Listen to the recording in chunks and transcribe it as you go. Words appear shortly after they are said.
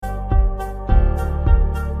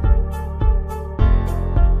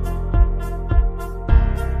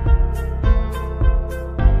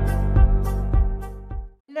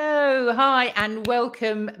and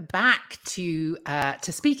welcome back to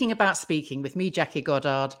Speaking About Speaking with me, Jackie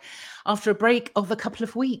Goddard, after a break of a couple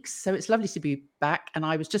of weeks. So it's lovely to be back. And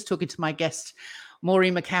I was just talking to my guest,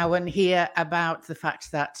 Maureen McCowen, here about the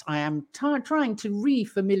fact that I am trying to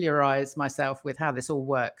refamiliarize myself with how this all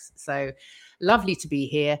works. So lovely to be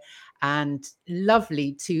here and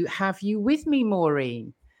lovely to have you with me,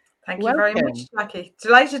 Maureen. Thank you very much, Jackie.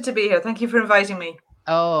 Delighted to be here. Thank you for inviting me.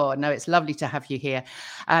 Oh, no, it's lovely to have you here.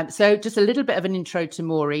 So just a little bit of an intro to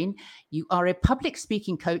Maureen. You are a public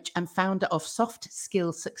speaking coach and founder of Soft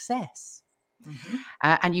Skill Success. Mm-hmm.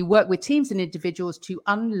 And you work with teams and individuals to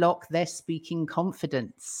unlock their speaking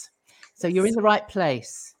confidence. So You're in the right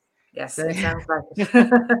place. Yes, it sounds like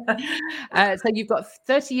it. So you've got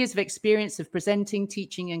 30 years of experience of presenting,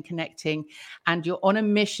 teaching, and connecting, and you're on a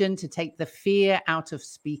mission to take the fear out of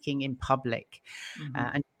speaking in public. Mm-hmm.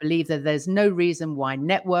 And you believe that there's no reason why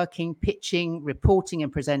networking, pitching, reporting,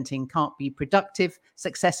 and presenting can't be productive,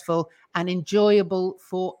 successful, and enjoyable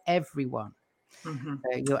for everyone. Mm-hmm.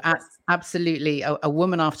 So you're absolutely a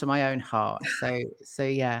woman after my own heart. So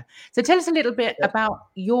yeah. So tell us a little bit about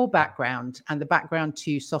your background and the background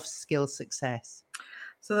to Soft Skill Success.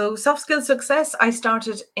 So Soft Skill Success, I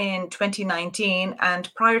started in 2019, and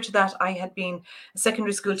prior to that, I had been a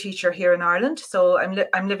secondary school teacher here in Ireland. So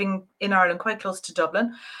I'm living in Ireland, quite close to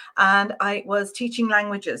Dublin, and I was teaching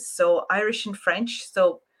languages, so Irish and French.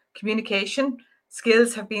 So communication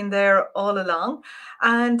skills have been there all along.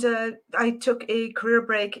 And I took a career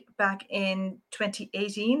break back in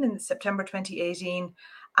 2018, in September 2018,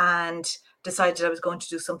 and decided I was going to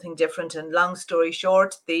do something different. And long story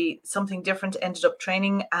short, the something different ended up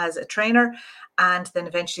training as a trainer, and then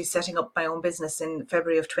eventually setting up my own business in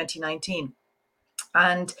February of 2019.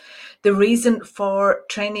 And the reason for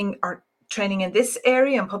training in this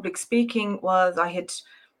area in public speaking was I had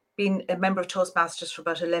been a member of Toastmasters for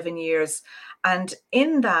about 11 years. And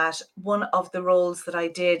in that, one of the roles that I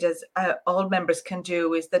did, as all members can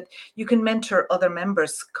do, is that you can mentor other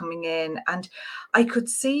members coming in. And I could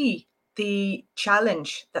see the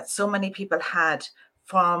challenge that so many people had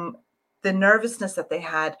from the nervousness that they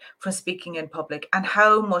had from speaking in public and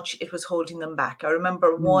how much it was holding them back. I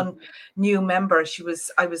remember one new member,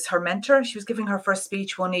 I was her mentor. She was giving her first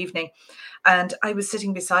speech one evening, and I was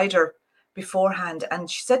sitting beside her beforehand, and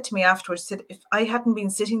she said to me afterwards, if I hadn't been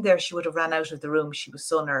sitting there, she would have ran out of the room. She was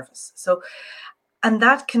so nervous. And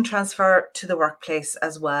that can transfer to the workplace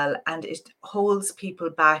as well, and it holds people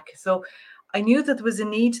back. So I knew that there was a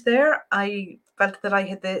need there. I felt that I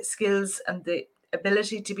had the skills and the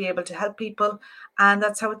ability to be able to help people, and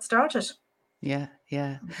that's how it started. Yeah.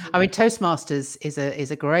 I mean, Toastmasters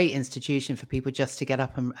is a great institution for people just to get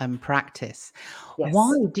up and practice. Yes.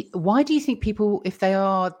 Why do you think people, if they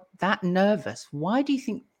are that nervous, why do you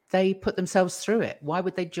think they put themselves through it? Why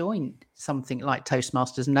would they join something like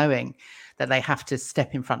Toastmasters knowing that they have to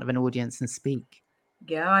step in front of an audience and speak?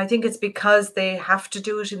 Yeah, I think it's because they have to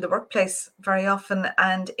do it in the workplace very often,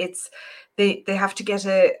 and they have to get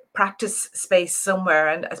a practice space somewhere.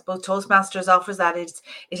 And I suppose Toastmasters offers that. It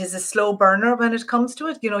is a slow burner when it comes to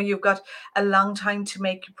it. You know, you've got a long time to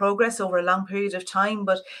make progress over a long period of time,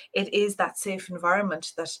 but it is that safe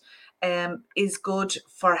environment that is good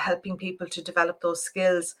for helping people to develop those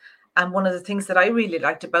skills. And one of the things that I really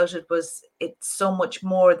liked about it was it's so much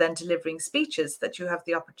more than delivering speeches, that you have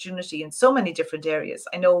the opportunity in so many different areas.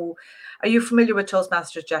 I know, are you familiar with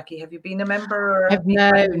Toastmasters, Jackie? Have you been a member?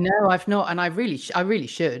 No, I've not. And I really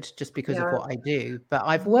should, just because of what I do. But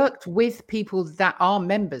I've worked with people that are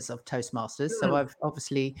members of Toastmasters. So I've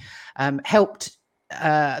obviously helped.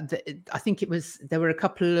 I think there were a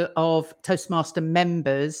couple of Toastmaster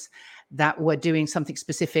members that were doing something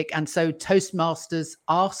specific, and so Toastmasters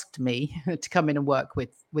asked me to come in and work with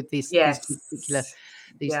these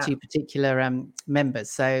two particular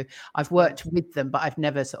members. So I've worked with them, but I've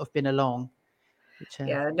never sort of been along.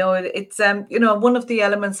 It's one of the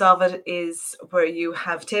elements of it is where you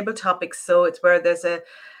have table topics. So it's where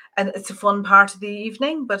and it's a fun part of the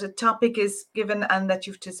evening, but a topic is given and that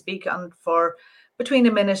you have to speak on for between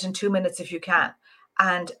a minute and 2 minutes if you can.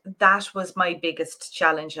 And that was my biggest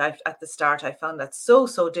challenge at the start. I found that so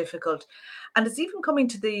difficult. And it's even coming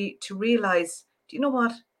to realize, do you know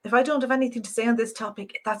what? If I don't have anything to say on this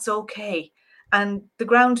topic, that's okay. And the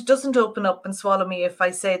ground doesn't open up and swallow me if I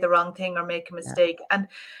say the wrong thing or make a mistake. Yeah. And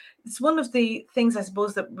it's one of the things, I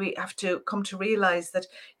suppose, that we have to come to realize, that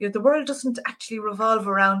the world doesn't actually revolve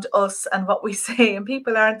around us and what we say, and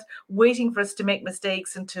people aren't waiting for us to make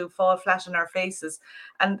mistakes and to fall flat on our faces.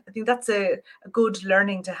 And I think that's a good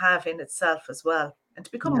learning to have in itself as well, and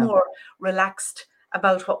to become more relaxed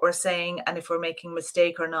about what we're saying and if we're making a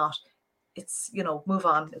mistake or not. it's, move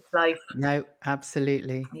on. It's life. No,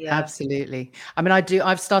 absolutely. Yeah. Absolutely. I mean,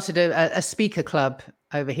 I've started a speaker club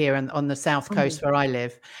over here on the South Coast where I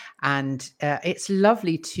live. And it's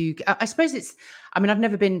lovely I suppose I mean, I've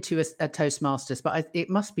never been to a Toastmasters, but it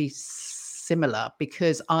must be similar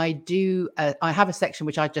because I have a section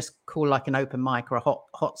which I just call like an open mic or a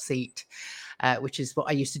hot seat. Which is what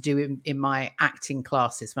I used to do in my acting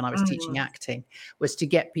classes when I was teaching acting, was to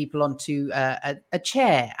get people onto a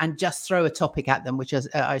chair and just throw a topic at them, which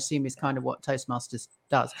I assume is kind of what Toastmasters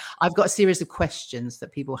does. I've got a series of questions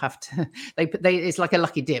that people have to, it's like a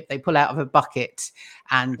lucky dip. They pull out of a bucket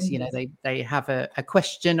and, they have a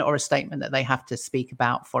question or a statement that they have to speak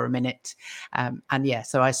about for a minute. And yeah,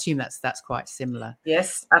 so I assume that's quite similar.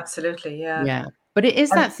 Yes, absolutely. Yeah. Yeah. But it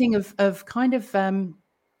is that thing of kind of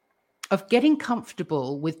getting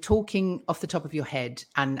comfortable with talking off the top of your head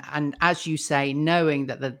and as you say, knowing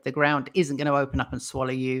that the ground isn't going to open up and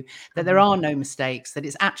swallow you, that there are no mistakes, that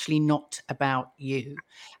it's actually not about you.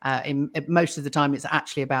 Most of the time, it's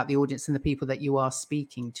actually about the audience and the people that you are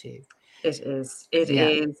speaking to. It is. It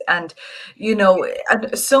is. And,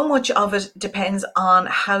 and so much of it depends on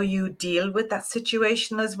how you deal with that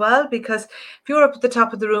situation as well. Because if you're up at the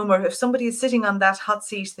top of the room, or if somebody is sitting on that hot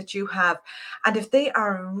seat that you have, and if they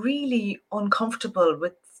are really uncomfortable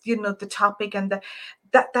with, the topic, and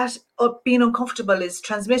that being uncomfortable is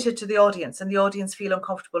transmitted to the audience, and the audience feel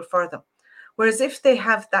uncomfortable for them. Whereas if they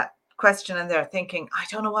have that question and they're thinking, I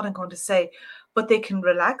don't know what I'm going to say, but they can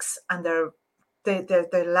relax and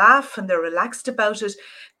they laugh and they're relaxed about it,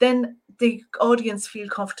 then the audience feel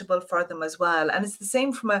comfortable for them as well. And it's the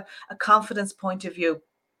same from a confidence point of view.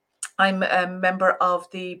 I'm a member of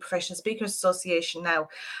the Professional Speakers Association now,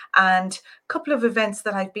 and a couple of events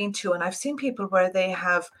that I've been to, and I've seen people where they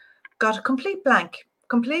have got a complete blank,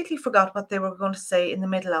 completely forgot what they were going to say in the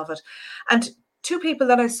middle of it. And two people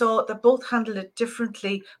that I saw that both handled it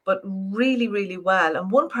differently, but really, really well. And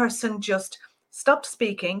one person just stopped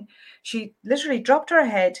speaking. She literally dropped her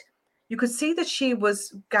head. You could see that she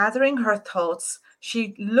was gathering her thoughts.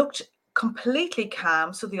 She looked completely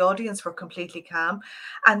calm, so the audience were completely calm.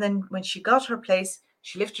 And then when she got her place,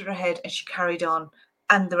 she lifted her head and she carried on,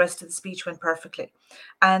 and the rest of the speech went perfectly.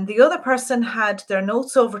 And the other person had their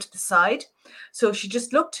notes over to the side, so she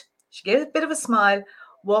just looked, she gave a bit of a smile,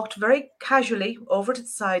 walked very casually over to the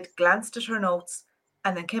side, glanced at her notes,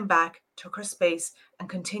 and then came back, took her space, and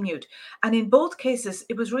continued. And in both cases,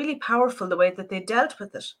 it was really powerful the way that they dealt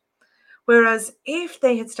with it. Whereas if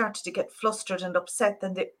they had started to get flustered and upset,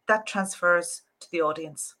 then that transfers to the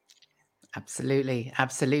audience. Absolutely.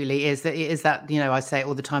 Absolutely. It is that, I say it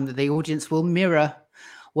all the time, that the audience will mirror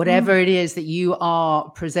whatever it is that you are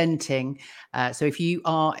presenting. So if you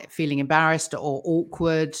are feeling embarrassed or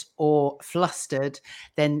awkward or flustered,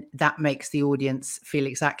 then that makes the audience feel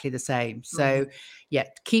exactly the same. So yeah,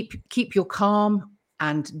 keep your calm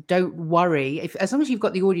and don't worry. As long as you've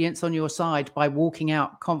got the audience on your side by walking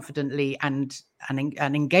out confidently and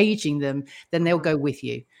engaging them, then they'll go with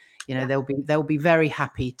you. They'll be very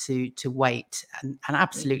happy to wait and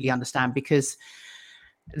absolutely understand, because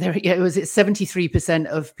it was 73%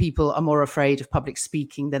 of people are more afraid of public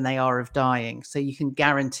speaking than they are of dying. So you can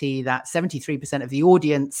guarantee that 73% of the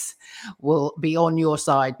audience will be on your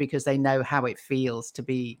side because they know how it feels to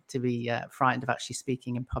be frightened of actually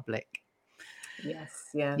speaking in public. Yes,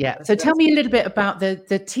 yeah. Yeah. So tell me a little bit about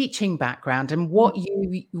the teaching background and what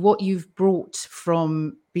you've brought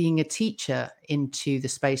from being a teacher into the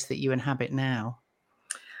space that you inhabit now.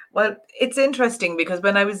 Well, it's interesting because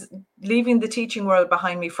when I was leaving the teaching world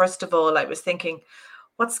behind me, first of all, I was thinking,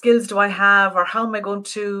 what skills do I have, or how am I going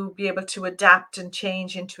to be able to adapt and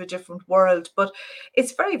change into a different world? But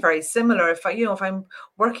it's very, very similar. If I'm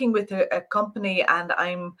working with a company and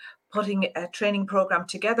I'm putting a training program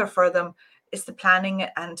together for them, it's the planning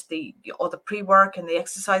and the pre-work and the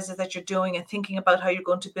exercises that you're doing and thinking about how you're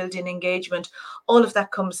going to build in engagement. All of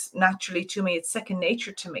that comes naturally to me. It's second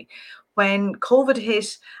nature to me. When COVID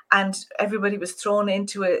hit and everybody was thrown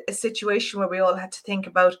into a situation where we all had to think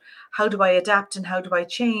about how do I adapt and how do I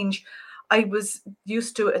change, I was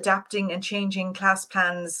used to adapting and changing class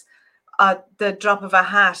plans at the drop of a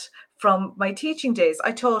hat from my teaching days.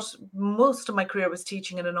 I taught, most of my career was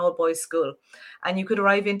teaching in an all-boys school, and you could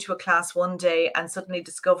arrive into a class one day and suddenly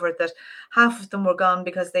discover that half of them were gone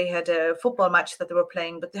because they had a football match that they were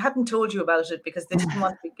playing, but they hadn't told you about it because they didn't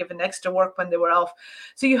want to be given extra work when they were off.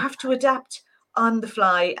 So you have to adapt on the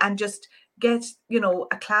fly and just get,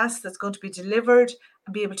 a class that's going to be delivered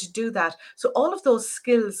and be able to do that. So all of those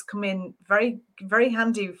skills come in very, very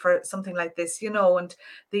handy for something like this, and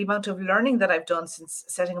the amount of learning that I've done since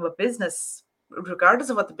setting up a business, regardless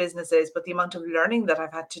of what the business is, but the amount of learning that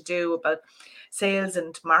I've had to do about sales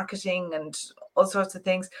and marketing and all sorts of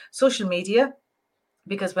things. Social media,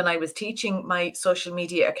 because when I was teaching, my social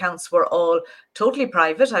media accounts were all totally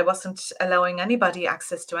private. I wasn't allowing anybody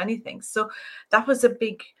access to anything. So that was a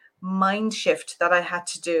big mind shift that I had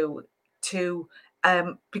to do to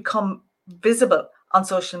become visible on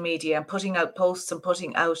social media and putting out posts and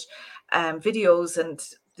putting out videos and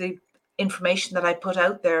the information that I put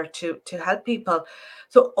out there to help people.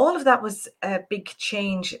 So all of that was a big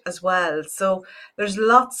change as well. So there's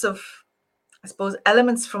lots of, I suppose,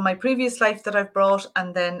 elements from my previous life that I've brought,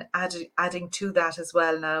 and then adding to that as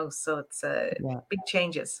well now. So it's big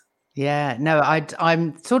changes. Yeah, no,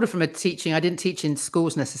 I'm sort of from a teaching. I didn't teach in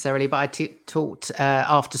schools necessarily, but I taught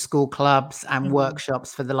after school clubs and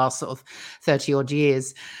workshops for the last sort of 30 odd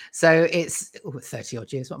years. So it's 30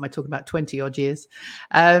 odd years. What am I talking about? 20 odd years.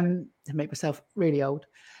 To make myself really old.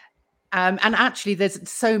 And actually, there's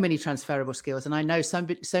so many transferable skills. And I know so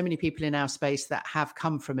many people in our space that have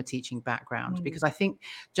come from a teaching background, because I think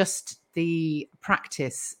just the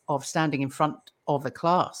practice of standing in front of a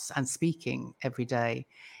class and speaking every day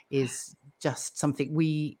is just something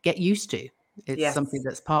we get used to. It's something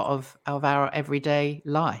that's part of our everyday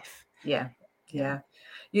life. Yeah.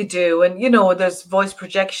 You do. And, you know, there's voice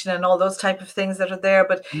projection and all those type of things that are there,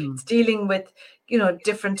 but it's dealing with, you know,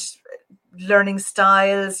 different learning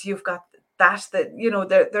styles. You've got that, you know,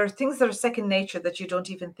 there are things that are second nature that you don't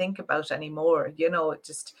even think about anymore, you know,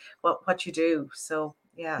 just what you do. So,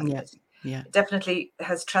 it definitely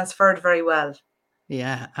has transferred very well.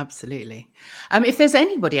 Yeah, absolutely. If there's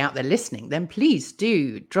anybody out there listening, then please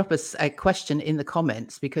do drop us a question in the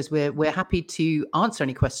comments, because we're happy to answer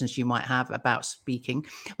any questions you might have about speaking.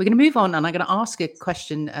 We're going to move on, and I'm going to ask a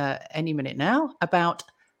question any minute now about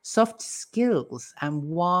soft skills and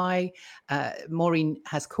why Maureen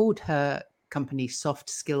has called her company Soft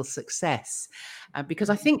Skill Success, because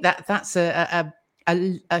I think that's a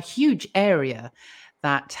huge area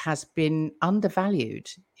that has been undervalued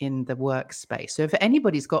in the workspace. So if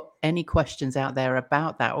anybody's got any questions out there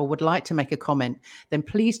about that or would like to make a comment, then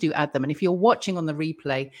please do add them. And if you're watching on the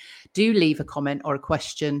replay, do leave a comment or a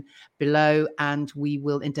question below, and we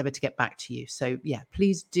will endeavor to get back to you. So yeah,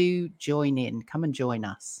 please do join in. Come and join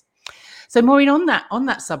us. So Maureen, on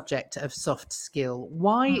that subject of soft skill,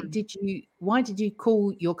 why did you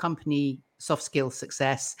call your company Soft Skill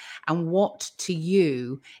Success, and what to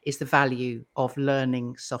you is the value of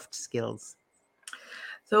learning soft skills?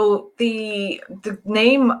 So the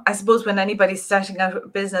name, I suppose, when anybody's starting out a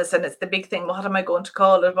business and it's the big thing, what am I going to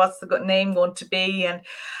call it? What's the name going to be?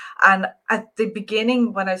 And at the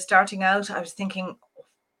beginning, when I was starting out, I was thinking,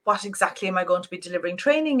 what exactly am I going to be delivering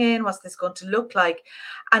training in? What's this going to look like?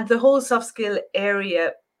 And the whole soft skill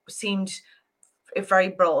area seemed very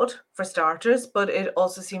broad for starters, but it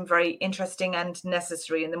also seemed very interesting and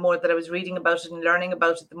necessary. And the more that I was reading about it and learning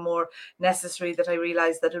about it, the more necessary that I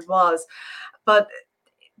realized that it was. But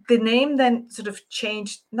the name then sort of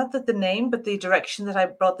changed, not that the name, but the direction that I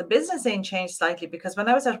brought the business in changed slightly, because when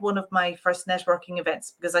I was at one of my first networking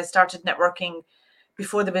events, because I started networking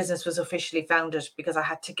before the business was officially founded, because I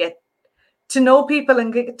had to get to know people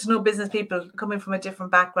and get to know business people coming from a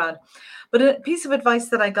different background. But a piece of advice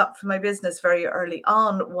that I got from my business very early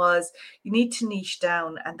on was you need to niche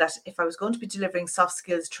down, and that if I was going to be delivering soft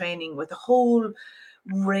skills training with a whole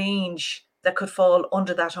range that could fall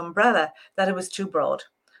under that umbrella, that it was too broad.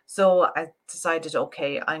 So I decided,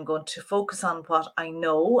 okay, I'm going to focus on what I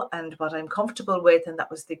know and what I'm comfortable with. And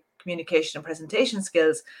that was the communication and presentation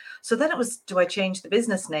skills. So then it was, do I change the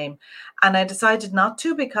business name? And I decided not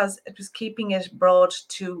to, because it was keeping it broad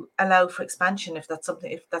to allow for expansion if that's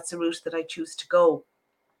a route that I choose to go.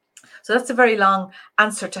 So that's a very long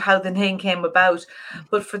answer to how the name came about.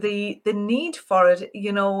 But for the need for it,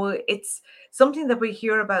 you know, it's something that we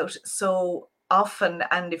hear about so often.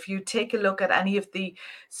 And if you take a look at any of the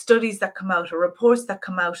studies that come out or reports that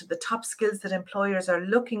come out of the top skills that employers are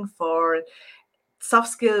looking for, soft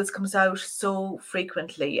skills comes out so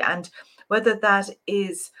frequently. And whether that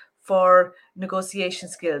is for negotiation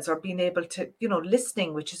skills or being able to, you know,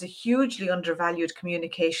 listening, which is a hugely undervalued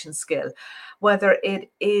communication skill, whether it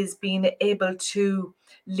is being able to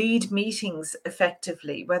lead meetings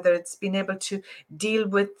effectively, whether it's being able to deal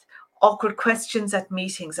with awkward questions at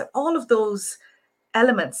meetings, and all of those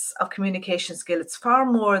elements of communication skill. It's far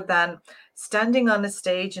more than standing on a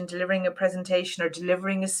stage and delivering a presentation or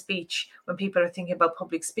delivering a speech. When people are thinking about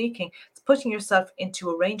public speaking, it's putting yourself into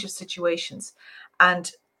a range of situations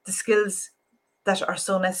and the skills that are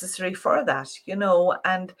so necessary for that, you know.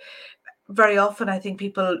 And very often I think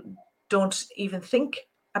people don't even think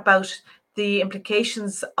about the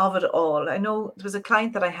implications of it all. I know there was a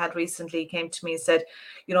client that I had recently came to me and said,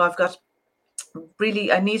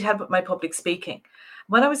 I need help with my public speaking.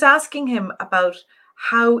 When I was asking him about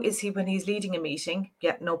how is he when he's leading a meeting,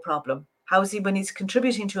 yeah, no problem. How is he when he's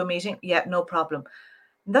contributing to a meeting? Yeah, no problem.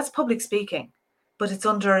 And that's public speaking, but it's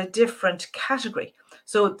under a different category.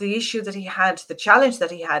 So the issue that he had, the challenge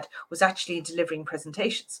that he had, was actually delivering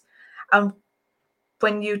presentations. And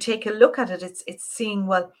when you take a look at it, it's seeing,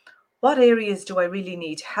 well, what areas do I really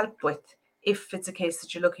need help with? If it's a case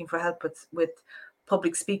that you're looking for help with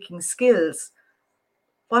public speaking skills,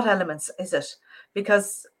 what elements is it?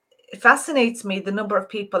 Because it fascinates me the number of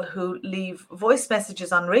people who leave voice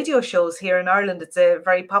messages on radio shows here in Ireland. It's a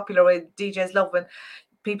very popular way. DJs love when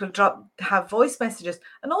people have voice messages,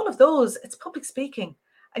 and all of those, it's public speaking,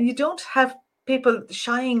 and you don't have people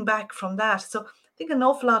shying back from that. So I think an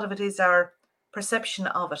awful lot of it is our perception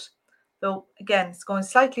of it. So again, it's going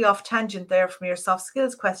slightly off tangent there from your soft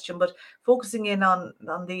skills question, but focusing in on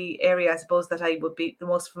the area, I suppose, that I would be the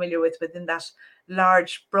most familiar with within that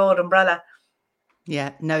large, broad umbrella.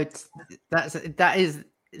 Yeah, no, it's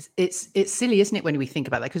silly, isn't it, when we think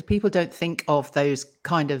about that? Because people don't think of those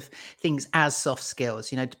kind of things as soft skills,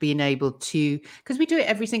 to being able to, because we do it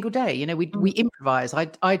every single day. We improvise.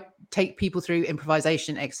 I take people through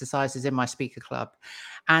improvisation exercises in my speaker club,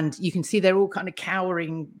 and you can see they're all kind of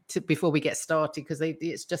cowering before we get started, because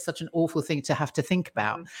it's just such an awful thing to have to think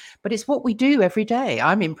about. But it's what we do every day.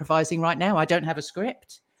 I'm improvising right now. I don't have a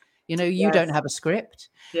script. You Yes. don't have a script.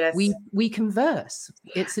 Yes. We converse.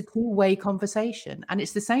 It's a two-way conversation. And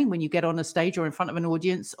it's the same when you get on a stage or in front of an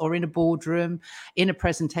audience or in a boardroom, in a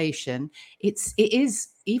presentation. It is,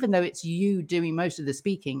 even though it's you doing most of the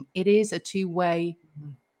speaking, it is a two-way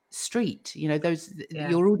street.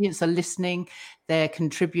 Your audience are listening, they're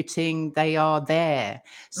contributing, they are there.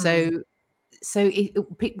 So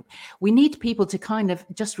we need people to kind of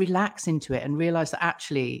just relax into it and realize that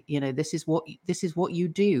actually, this is what you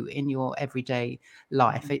do in your everyday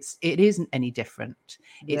life. It isn't any different.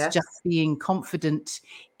 It's just being confident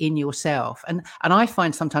in yourself. And I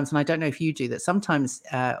find sometimes, and I don't know if you do, that sometimes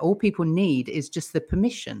all people need is just the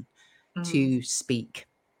permission to speak.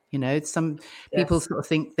 Some people sort of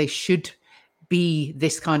think they should be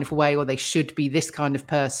this kind of way, or they should be this kind of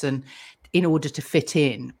person in order to fit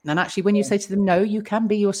in. And actually, when you say to them, no, you can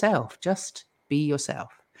be yourself, just be yourself.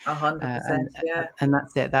 100%. And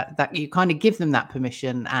that's it. That you kind of give them that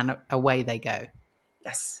permission, and away they go.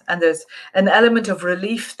 Yes. And there's an element of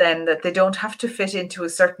relief then that they don't have to fit into a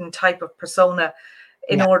certain type of persona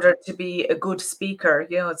in order to be a good speaker.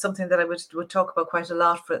 It's something that I would talk about quite a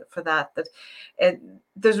lot for that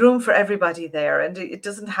there's room for everybody there. And it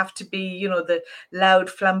doesn't have to be, the loud,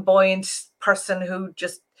 flamboyant person who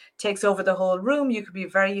just takes over the whole room. You could be a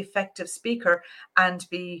very effective speaker and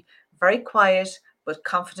be very quiet, but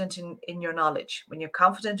confident in your knowledge. When you're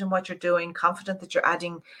confident in what you're doing, confident that you're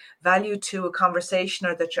adding value to a conversation,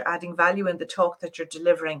 or that you're adding value in the talk that you're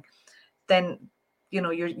delivering, then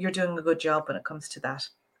you're doing a good job when it comes to that.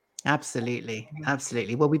 Absolutely.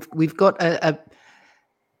 Well, we've got a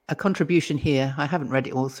contribution here. I haven't read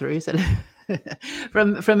it all through, so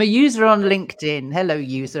from a user on LinkedIn. Hello,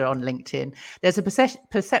 user on LinkedIn. There's a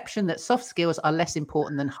perception that soft skills are less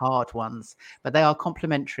important than hard ones, but they are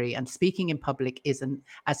complementary, and speaking in public isn't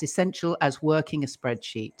as essential as working a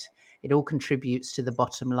spreadsheet. It all contributes to the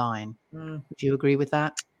bottom line. Would you agree with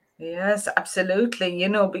that? Yes, absolutely.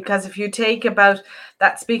 Because if you take about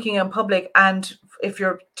that speaking in public, and if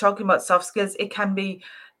you're talking about soft skills, it can be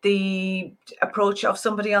the approach of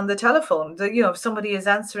somebody on the telephone. If somebody is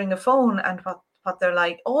answering a phone and what they're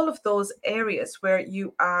like, all of those areas where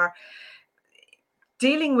you are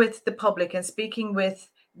dealing with the public and speaking with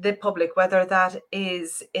the public, whether that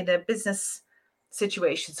is in a business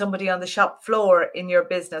situation, somebody on the shop floor in your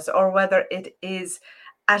business, or whether it is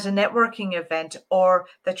at a networking event, or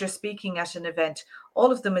that you're speaking at an event,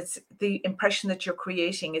 all of them, it's the impression that you're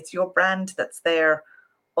creating. It's your brand that's there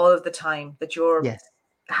all of the time, that you're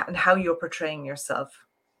and how you're portraying yourself.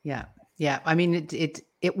 Yeah. I mean,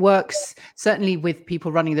 it works certainly with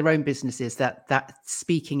people running their own businesses. That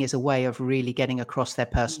speaking is a way of really getting across their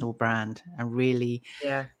personal brand, and really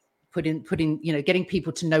putting getting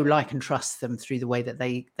people to know, like, and trust them through the way that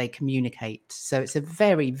they communicate. So it's a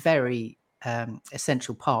very, very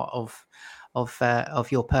essential part of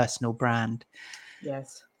your personal brand.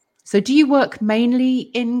 Yes. So do you work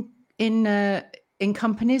mainly in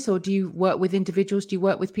companies, or do you work with individuals? Do you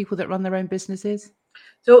work with people that run their own businesses?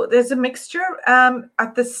 So there's a mixture.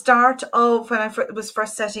 At the start of when I was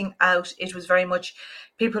first setting out, it was very much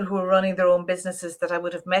people who were running their own businesses that I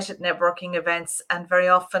would have met at networking events, and very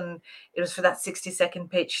often it was for that 60-second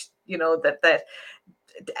pitch, that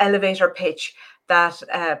elevator pitch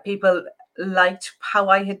that people liked how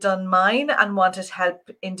I had done mine and wanted help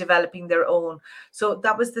in developing their own. So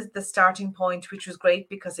that was the starting point, which was great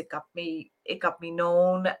because it got me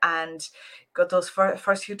known and got those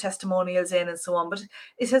first few testimonials in and so on. But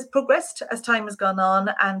it has progressed as time has gone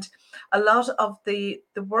on, and a lot of the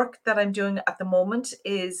work that I'm doing at the moment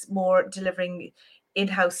is more delivering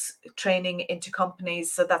in-house training into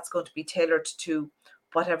companies. So that's going to be tailored to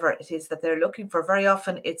whatever it is that they're looking for. Very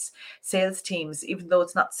often it's sales teams, even though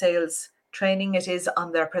it's not sales training, it is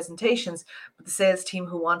on their presentations, but the sales team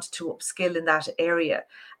who want to upskill in that area.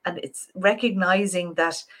 And it's recognizing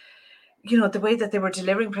that, the way that they were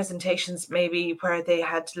delivering presentations, maybe where they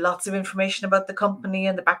had lots of information about the company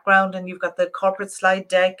and the background, and you've got the corporate slide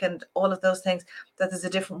deck and all of those things, that there's a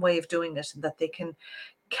different way of doing it, and that they can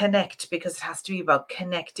connect, because it has to be about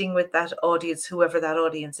connecting with that audience, whoever that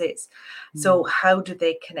audience is. So how do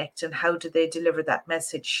they connect, and how do they deliver that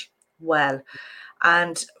message well?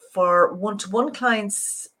 And for one-to-one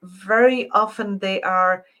clients, very often they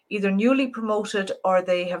are either newly promoted or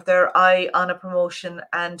they have their eye on a promotion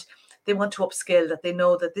and they want to upskill, that they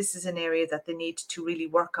know that this is an area that they need to really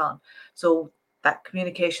work on. So that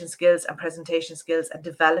communication skills and presentation skills, and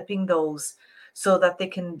developing those so that they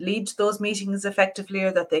can lead those meetings effectively,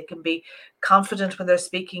 or that they can be confident when they're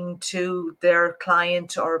speaking to their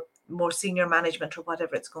client or more senior management or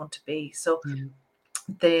whatever it's going to be. So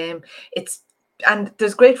and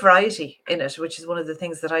there's great variety in it, which is one of the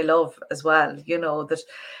things that I love as well. That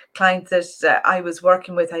client that I was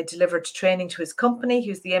working with, I delivered training to his company. He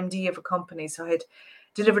was the MD of a company. So I had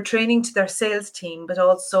delivered training to their sales team, but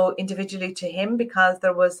also individually to him, because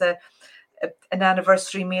there was an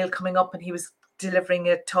anniversary meal coming up and he was delivering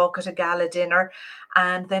a talk at a gala dinner.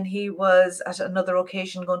 And then he was at another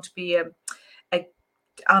occasion going to be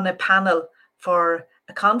on a panel for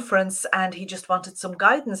a conference, and he just wanted some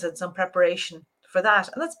guidance and some preparation for that.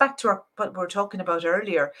 And that's back to what we were talking about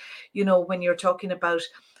earlier. When you're talking about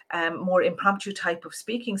more impromptu type of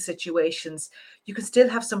speaking situations, you can still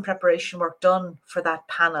have some preparation work done for that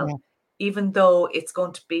panel, even though it's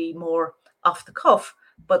going to be more off the cuff,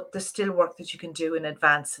 but there's still work that you can do in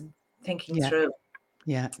advance and thinking through.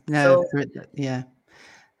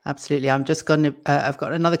 Absolutely. I'm just going to, I've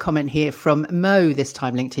got another comment here from Mo, this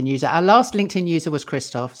time LinkedIn user. Our last LinkedIn user was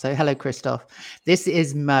Christoph. So hello, Christoph. This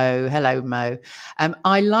is Mo. Hello, Mo.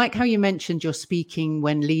 I like how you mentioned you're speaking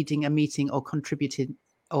when leading a meeting or contributing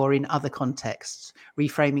or in other contexts,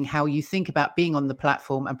 reframing how you think about being on the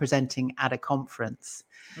platform and presenting at a conference.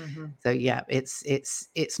 Mm-hmm. So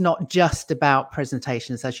it's not just about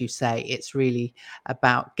presentations, as you say. It's really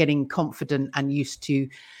about getting confident and used to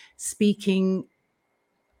speaking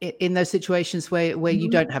in those situations where you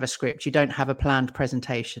don't have a script, you don't have a planned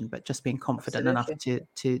presentation, but just being confident enough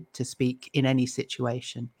to speak in any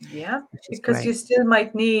situation. Yeah, because you still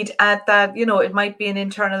might need at that, it might be an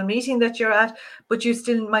internal meeting that you're at, but you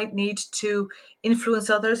still might need to influence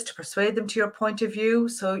others, to persuade them to your point of view.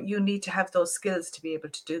 So you need to have those skills to be able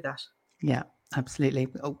to do that. Yeah, absolutely.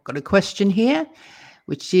 Oh, got a question here,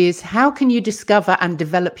 which is, how can you discover and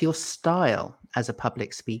develop your style as a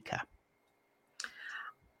public speaker?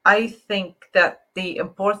 I think that the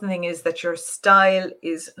important thing is that your style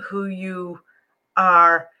is who you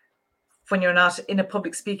are when you're not in a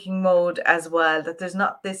public speaking mode as well, that there's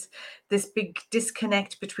not this big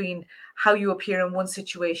disconnect between how you appear in one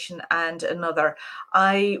situation and another.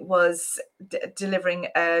 I was delivering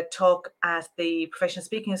a talk at the Professional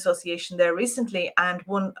Speaking Association there recently, and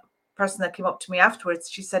one person that came up to me afterwards,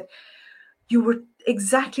 she said, "You were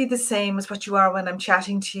exactly the same as what you are when I'm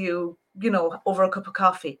chatting to you, over a cup of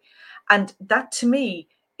coffee." And that to me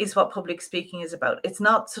is what public speaking is about. It's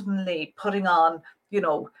not suddenly putting on,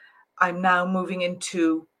 I'm now moving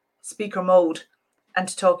into speaker mode and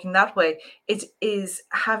talking that way. It is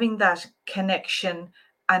having that connection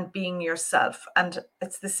and being yourself. And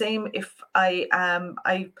it's the same if I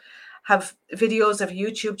have videos of a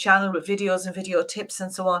YouTube channel with videos and video tips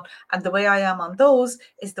and so on. And the way I am on those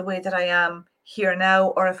is the way that I am here now,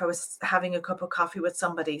 or if I was having a cup of coffee with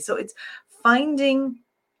somebody. So it's finding,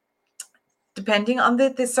 depending on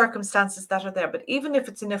the circumstances that are there, but even if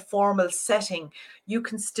it's in a formal setting, you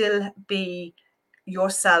can still be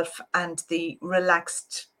yourself and the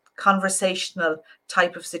relaxed conversational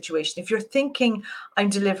type of situation. If you're thinking, I'm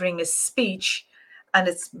delivering a speech and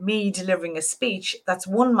it's me delivering a speech, that's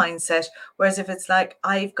one mindset. Whereas if it's like,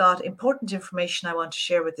 I've got important information I want to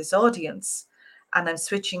share with this audience, and I'm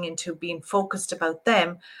switching into being focused about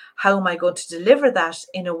them, how am I going to deliver that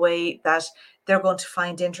in a way that they're going to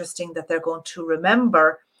find interesting, that they're going to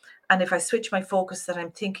remember? And if I switch my focus, that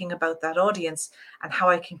I'm thinking about that audience and how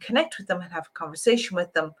I can connect with them and have a conversation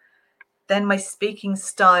with them, then my speaking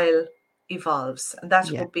style evolves. And that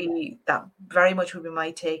would be, that very much would be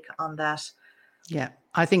my take on that. Yeah,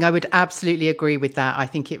 I think I would absolutely agree with that. I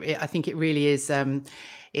think it really is.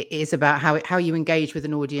 It is about how you engage with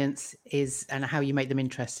an audience is, and how you make them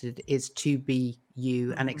interested is to be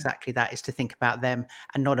you, and exactly that is to think about them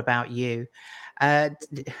and not about you. Got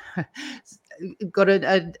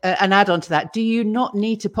an add-on to that. Do you not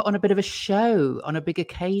need to put on a bit of a show on a big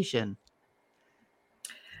occasion?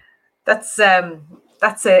 That's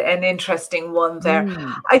an interesting one there.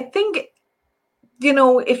 I think,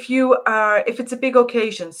 if it's a big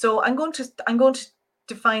occasion, so I'm going to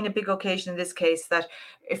define a big occasion in this case, that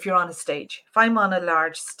if you're on a stage, if I'm on a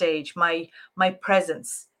large stage, my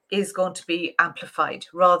presence is going to be amplified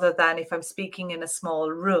rather than if I'm speaking in a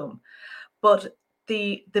small room. But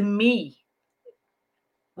the me,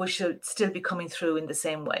 we should still be coming through in the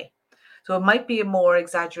same way. So it might be a more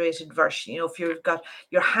exaggerated version. If you've got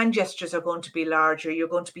your hand gestures are going to be larger, you're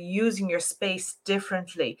going to be using your space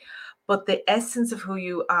differently, but the essence of who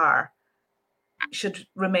you are should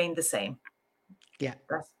remain the same. Yeah,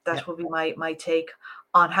 that would be my take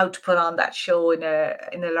on how to put on that show in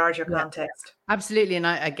a larger context. Absolutely, and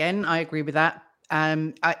I agree with that.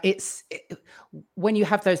 When you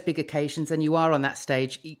have those big occasions and you are on that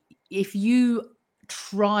stage, if you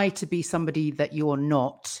try to be somebody that you're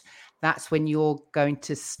not, that's when you're going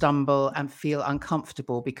to stumble and feel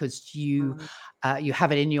uncomfortable, because you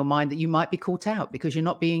have it in your mind that you might be caught out because you're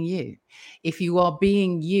not being you. If you are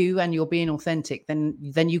being you and you're being authentic, then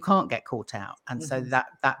you can't get caught out, and so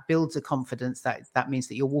that builds a confidence. That means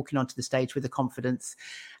that you're walking onto the stage with a confidence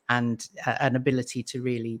and an ability to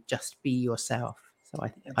really just be yourself. So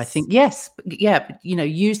I think, use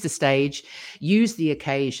the stage, use the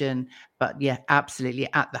occasion, but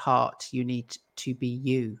absolutely at the heart, you need to be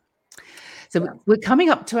you. So we're coming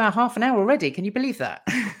up to our half an hour already. Can you believe that?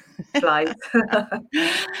 Flies.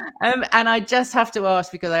 And I just have to ask,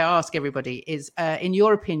 because I ask everybody, is in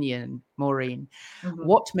your opinion, Maureen,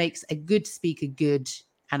 what makes a good speaker good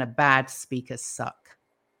and a bad speaker suck?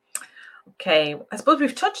 Okay, I suppose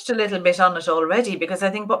we've touched a little bit on it already, because I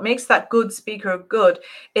think what makes that good speaker good,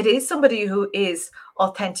 it is somebody who is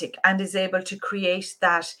authentic and is able to create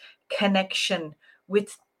that connection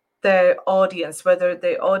with the audience, whether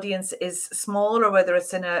the audience is small or whether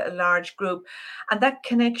it's in a large group. And that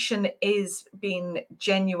connection is being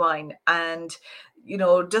genuine, and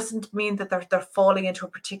doesn't mean that they're falling into a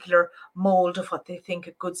particular mold of what they think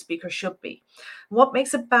a good speaker should be. What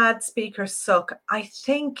makes a bad speaker suck? I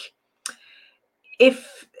think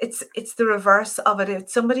if it's the reverse of it,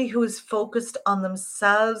 it's somebody who is focused on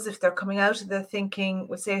themselves. If they're coming out of their thinking,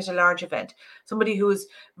 we'll say at a large event, somebody who is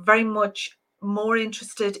very much more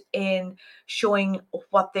interested in showing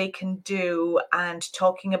what they can do and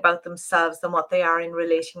talking about themselves than what they are in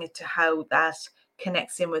relating it to how that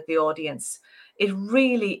connects in with the audience. It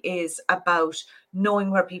really is about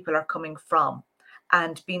knowing where people are coming from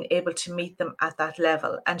and being able to meet them at that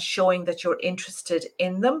level and showing that you're interested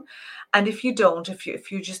in them. And if you don't,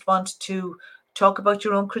 if you just want to talk about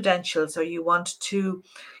your own credentials, or you want to,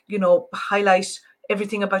 highlight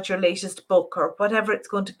everything about your latest book or whatever it's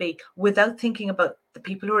going to be, without thinking about the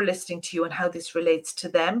people who are listening to you and how this relates to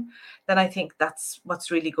them, then I think that's what's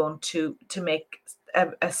really going to make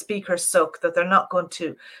a speaker suck, that they're not going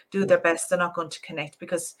to do their best, they're not going to connect,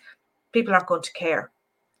 because people aren't going to care.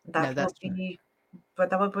 That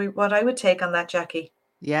would be what I would take on that, Jackie.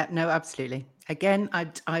 Yeah, no, absolutely. Again,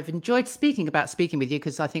 I've enjoyed speaking with you,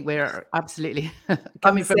 because I think we're absolutely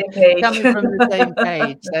coming from the same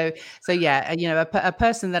page. So yeah, a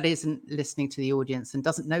person that isn't listening to the audience and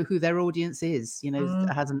doesn't know who their audience is,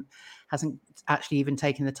 hasn't actually even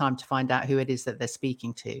taken the time to find out who it is that they're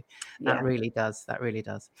speaking to. That really does.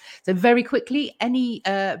 So very quickly, any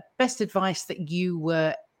best advice that you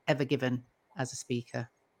were ever given as a speaker?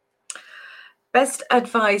 Best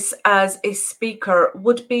advice as a speaker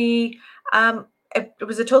would be, it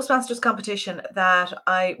was a Toastmasters competition that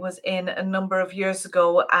I was in a number of years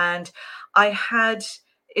ago, and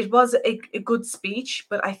it was a good speech,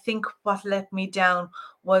 but I think what let me down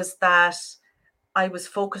was that I was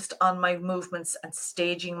focused on my movements and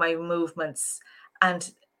staging my movements,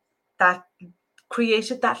 and that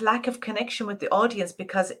created that lack of connection with the audience,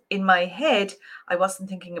 because in my head I wasn't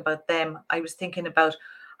thinking about them. I was thinking about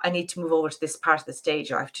I need to move over to this part of the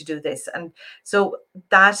stage, or I have to do this. And so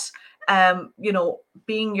that,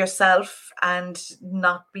 being yourself and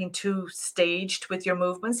not being too staged with your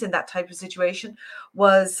movements in that type of situation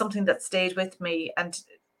was something that stayed with me. And,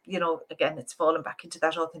 again, it's fallen back into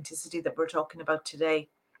that authenticity that we're talking about today.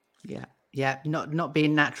 Yeah. Not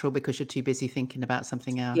being natural because you're too busy thinking about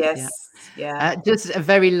something else. Yes. Yeah. Just a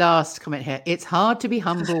very last comment here. It's hard to be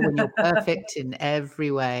humble when you're perfect in every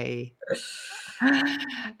way.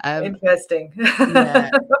 Interesting. Yeah,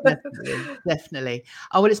 definitely.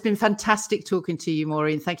 Oh, well, it's been fantastic talking to you,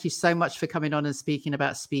 Maureen. Thank you so much for coming on and speaking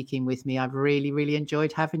about speaking with me. I've really, really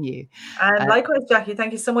enjoyed having you. And likewise, Jackie,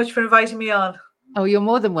 thank you so much for inviting me on. Oh, you're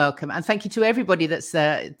more than welcome. And thank you to everybody that's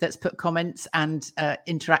put comments and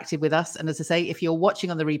interacted with us. And as I say, if you're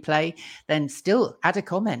watching on the replay, then still add a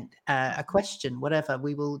comment, a question, whatever.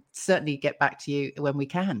 We will certainly get back to you when we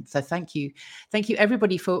can. So thank you. Thank you,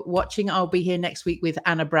 everybody, for watching. I'll be here next week with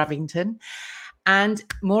Anna Bravington. And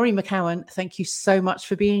Maureen McCowen, thank you so much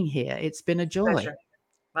for being here. It's been a joy.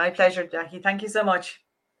 My pleasure, Jackie. Thank you so much.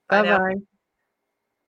 Bye-bye.